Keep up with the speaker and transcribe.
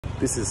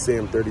This is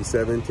Sam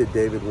 37 to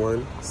David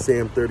 1.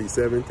 Sam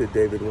 37 to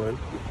David 1.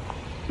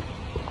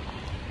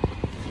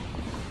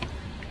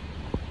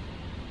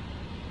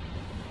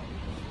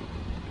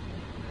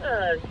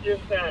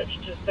 Dispatch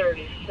to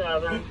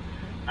 37.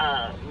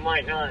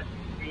 Might not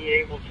be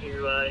able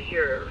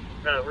to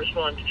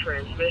respond to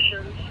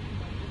transmissions.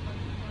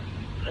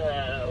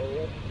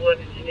 What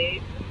did you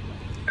need?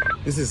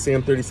 This is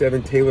Sam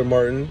 37, Taylor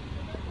Martin.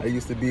 I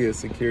used to be a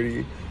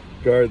security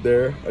guard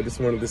there. I just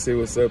wanted to say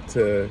what's up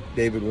to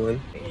David 1.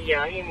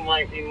 Yeah, he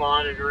might be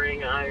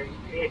monitoring.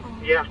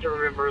 You have to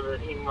remember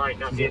that he might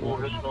not be able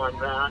to respond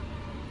back.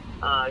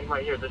 You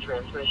might hear the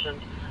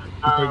transmissions.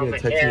 Gonna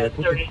text me like,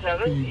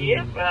 37,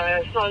 yep,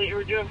 I saw that you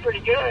were doing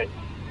pretty good.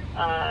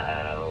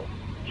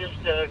 Just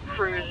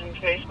cruising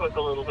Facebook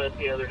a little bit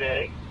the other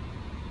day.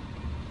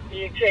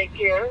 You take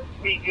care,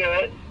 be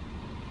good,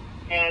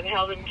 and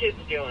how them kids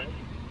doing?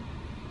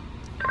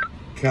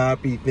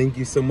 Copy. Thank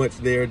you so much.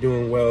 They are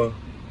doing well.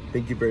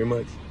 Thank you very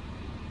much.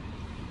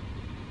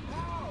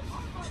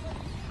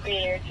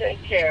 You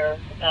take care.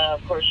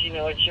 Of course, you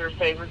know it's your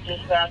favorite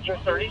dispatcher,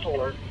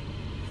 34.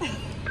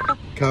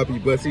 Copy.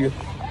 Bless you.